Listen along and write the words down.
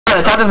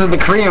I thought this was the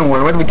Korean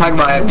War. What are we talking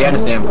about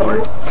Afghanistan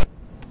for?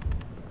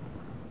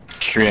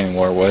 Korean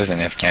War was in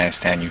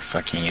Afghanistan, you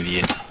fucking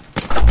idiot.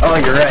 Oh,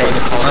 you're right.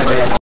 My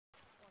bad.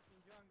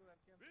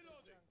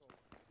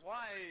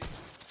 Why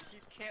he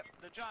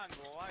kept the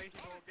jungle? Why he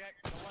go get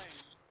the lane?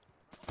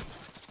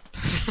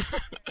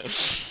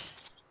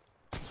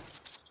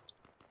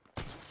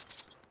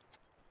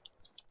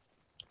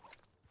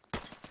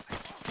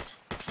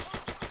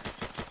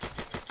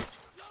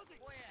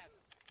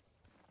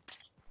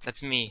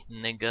 That's me,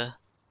 nigga.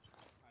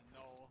 I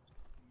know,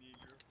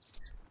 nigger.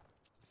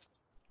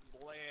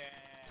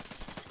 Bland.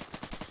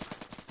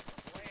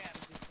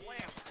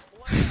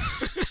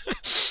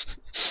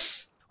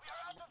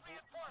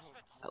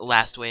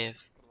 Last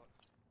wave.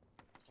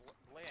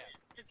 Bland.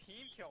 Good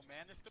team kill,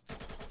 man. It's the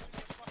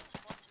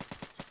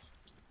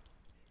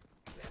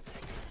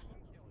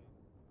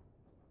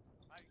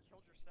I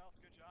killed yourself.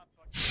 Good job.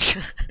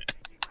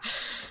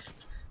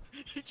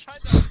 He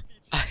tried to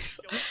RPG.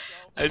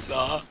 I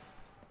saw.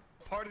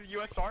 Part of the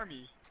U.S.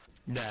 Army.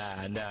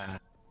 Nah.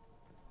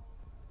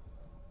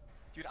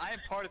 Dude, I am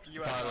part of the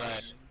U.S. Alright.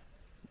 Army.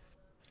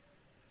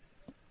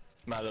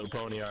 My Little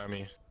Pony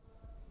Army.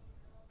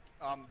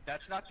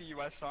 That's not the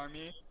U.S.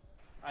 Army.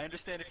 I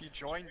understand if you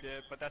joined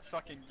it, but that's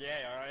fucking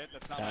gay, alright?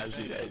 That's not my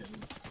thing.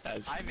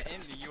 I'm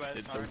in the U.S.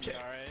 Army, okay.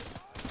 alright?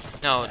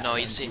 No,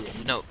 you see,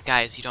 no,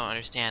 guys, you don't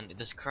understand.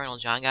 This Colonel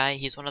John guy,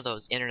 he's one of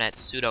those internet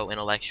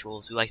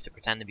pseudo-intellectuals who likes to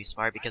pretend to be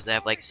smart because they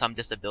have like some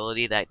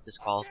disability that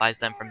disqualifies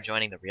them from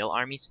joining the real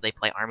army, so they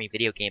play army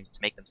video games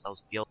to make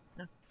themselves feel.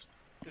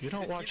 You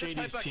don't watch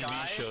 80s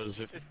TV shows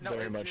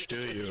very much, do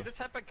Is he you? the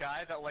type of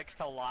guy that likes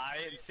to lie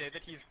and say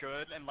that he's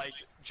good and like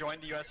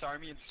join the U.S.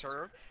 Army and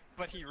serve,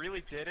 but he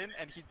really didn't,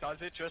 and he does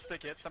it just to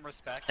get some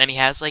respect? And he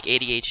has like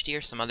ADHD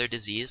or some other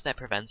disease that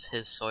prevents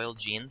his soiled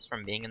genes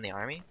from being in the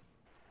army?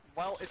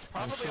 Well, it's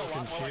probably so a lot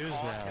more like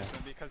confused now.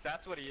 autism, because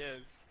that's what he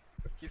is.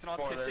 He's an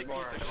autistic piece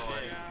of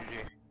shit.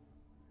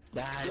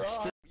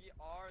 We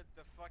are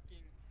the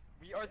fucking...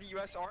 We are the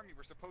U.S. Army.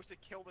 We're supposed to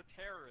kill the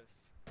terrorists.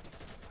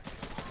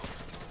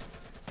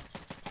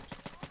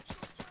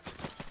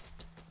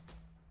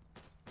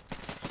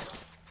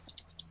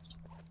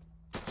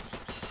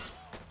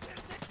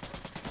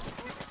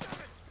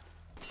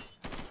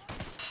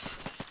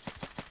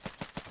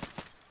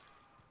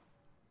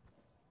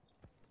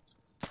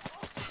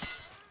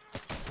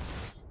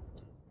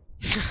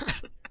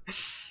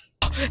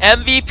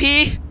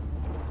 MVP?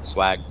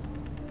 Swag.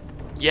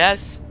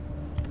 Yes.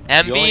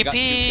 only got 2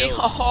 MVP. kills.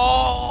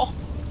 Oh.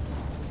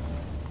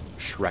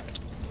 Shrek.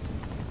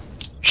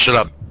 Shut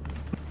up,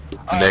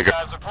 nigga.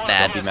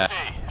 Bad. Don't be mad.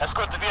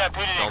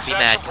 Don't be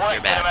mad because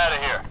you're bad.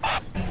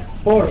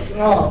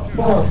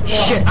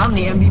 Shit, I'm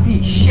the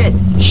MVP. Shit.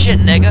 Shit,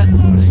 nigga.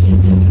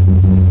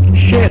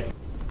 Shit.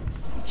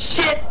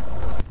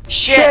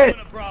 Shit.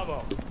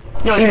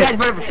 Yo, you guys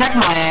better protect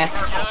my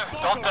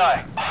ass. Don't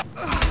die.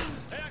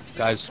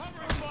 Guys,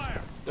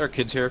 there are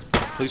kids here.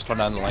 Please turn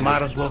down the language.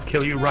 Might as well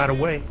kill you right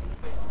away.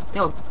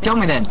 Yo, kill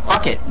me then.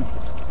 Fuck it.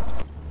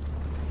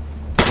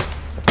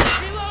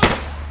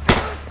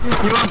 You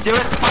won't do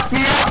it? Fuck me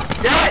up.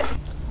 Do it.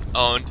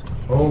 Owned.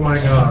 Oh my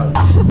god.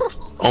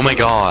 Oh my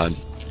god.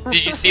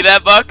 Did you see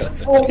that, Buck? Fuck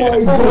you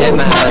guys.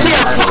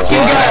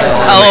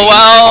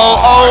 LOL.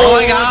 Oh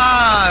my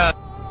god.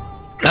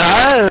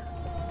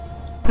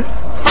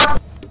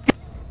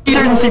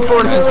 Insurgency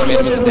forces. Guys, we made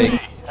a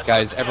mistake.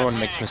 Guys, everyone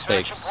makes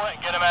mistakes.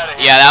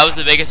 Yeah, that was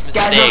the biggest Guys,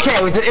 mistake. okay,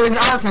 it was an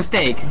honest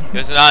mistake. It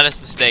was an honest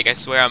mistake, I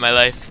swear on my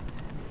life.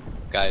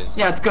 Guys,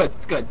 Yeah, it's good,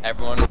 it's good.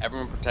 everyone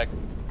protect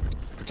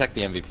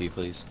the MVP,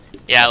 please.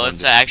 Yeah,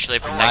 let's actually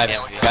protect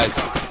Knives, him. guys.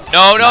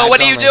 No, Knives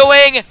what are you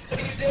only. doing?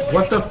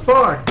 What the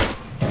fuck?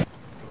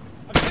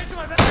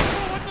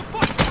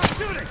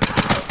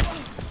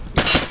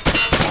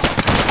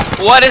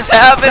 What is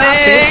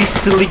happening?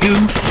 Silly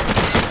goose.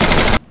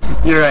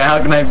 You're right,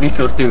 how can I be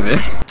so stupid?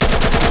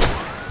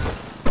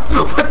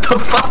 What the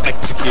fuck?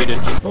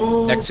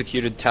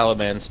 Executed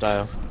Taliban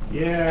style.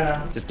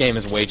 Yeah. This game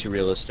is way too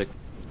realistic.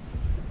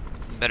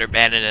 Better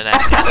ban it in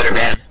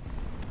Afghanistan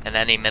and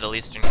any Middle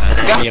Eastern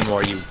country. Indian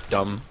War, you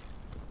dumb,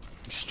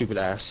 stupid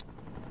ass.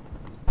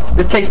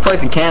 This takes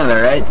place in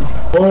Canada, right?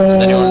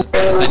 Does anyone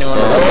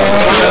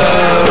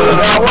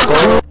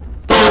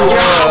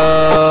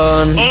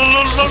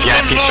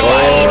Yeah, he's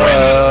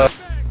fine.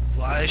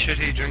 Why should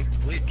he drink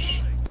bleach?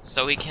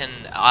 So we can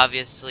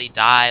obviously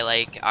die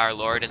like our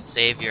Lord and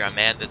Savior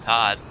Amanda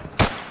Todd.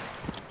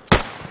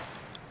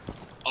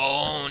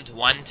 Owned.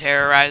 One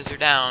terrorizer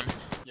down.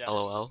 Yes.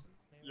 LOL.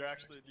 You're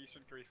actually a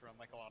decent griefer,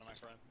 unlike a lot of my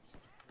friends.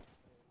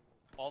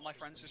 All my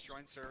friends just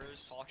join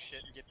servers, talk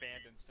shit, and get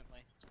banned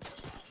instantly.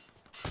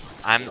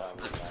 I'm.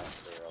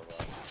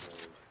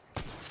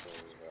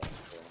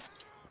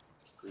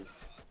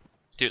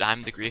 Dude,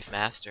 I'm the grief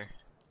master.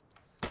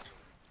 This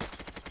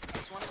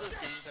is one of those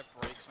games that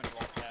breaks when you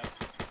walk out.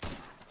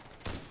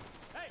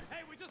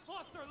 Hey, we just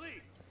lost our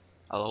lead.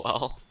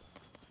 LOL.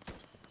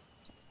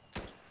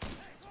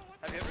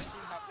 Have you ever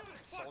seen how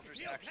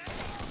soldiers actually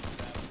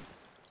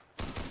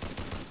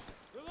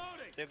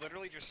Reloading. They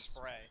literally just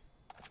spray.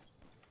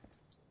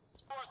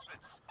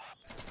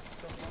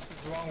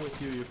 wrong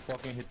with you, you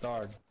fucking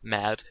retard?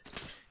 Mad.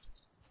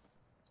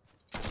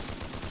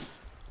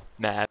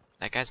 Mad.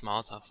 That guy's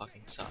Molotov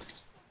fucking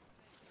sucked.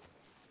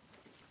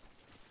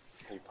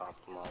 He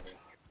popped the molly.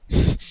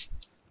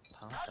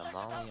 Pump the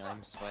molly,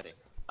 I'm sweating.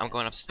 I'm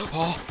going upstairs.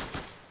 Oh!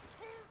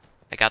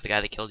 I got the guy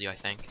that killed you, I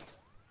think.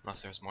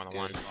 Unless there's more than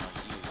one.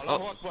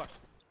 Allahu Ackbar.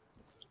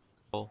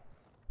 Oh.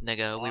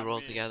 Nigga, we On roll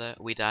me. together,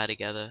 we die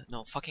together.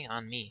 No, fucking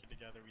on me.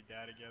 Together, we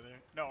die together.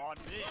 No, on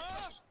me.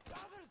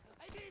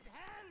 I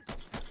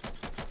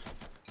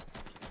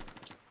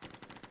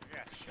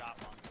got shot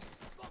once.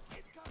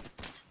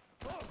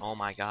 Oh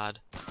my god.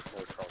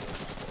 That's probably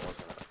what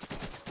wasn't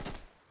it?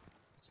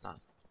 It's not.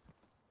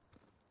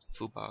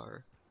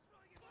 Fubar.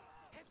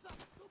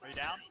 Are you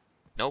down?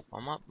 Nope,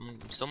 I'm up. I'm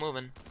still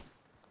moving.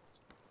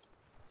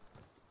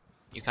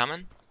 You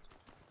coming?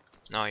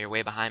 No, you're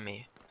way behind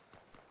me.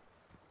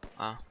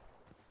 Oh,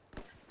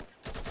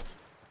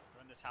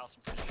 We're in this house,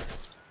 I'm pretty sure.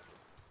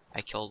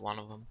 I killed one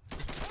of them.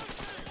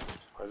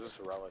 What is this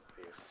relic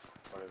piece?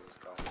 What is this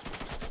called?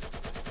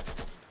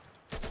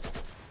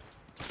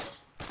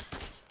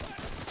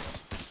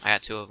 I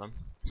got two of them.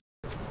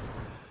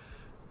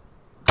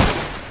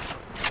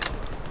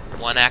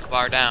 One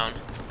Ackbar down.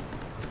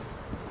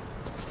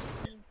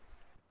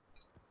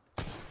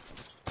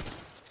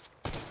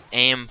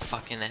 Aim,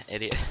 fucking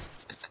idiot.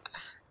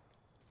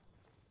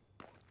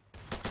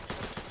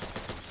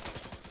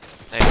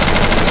 There you go.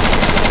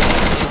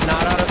 He's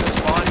not out of the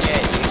spawn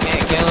yet, you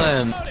can't kill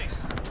him.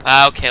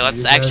 Okay,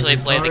 let's actually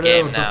play the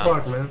game now.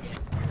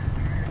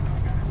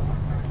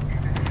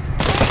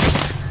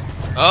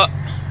 Oh!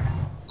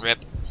 Rip.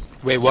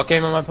 Wait, what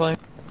game am I playing?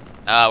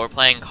 We're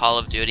playing Call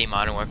of Duty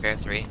Modern Warfare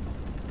 3.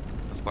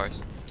 Of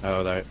course.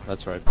 Oh,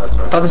 that's right. I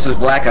thought this was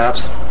Black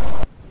Ops.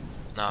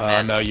 No,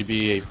 man. No, you'd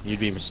be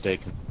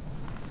mistaken.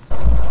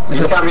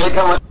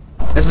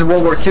 This is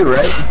World War II,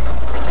 right?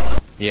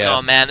 Yeah.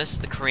 No, man, this is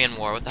the Korean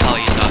War. What the hell are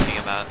you talking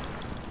about?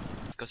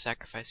 Go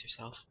sacrifice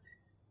yourself.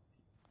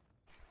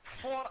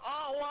 For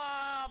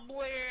Allah,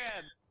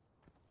 blend!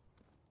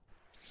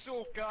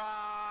 Suka!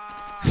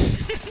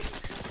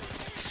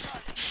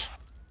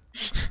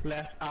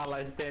 Last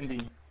ally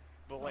standing.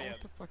 Blend.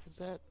 What the fuck is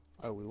that?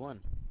 Oh, we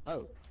won.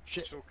 Oh,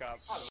 shit. Suka.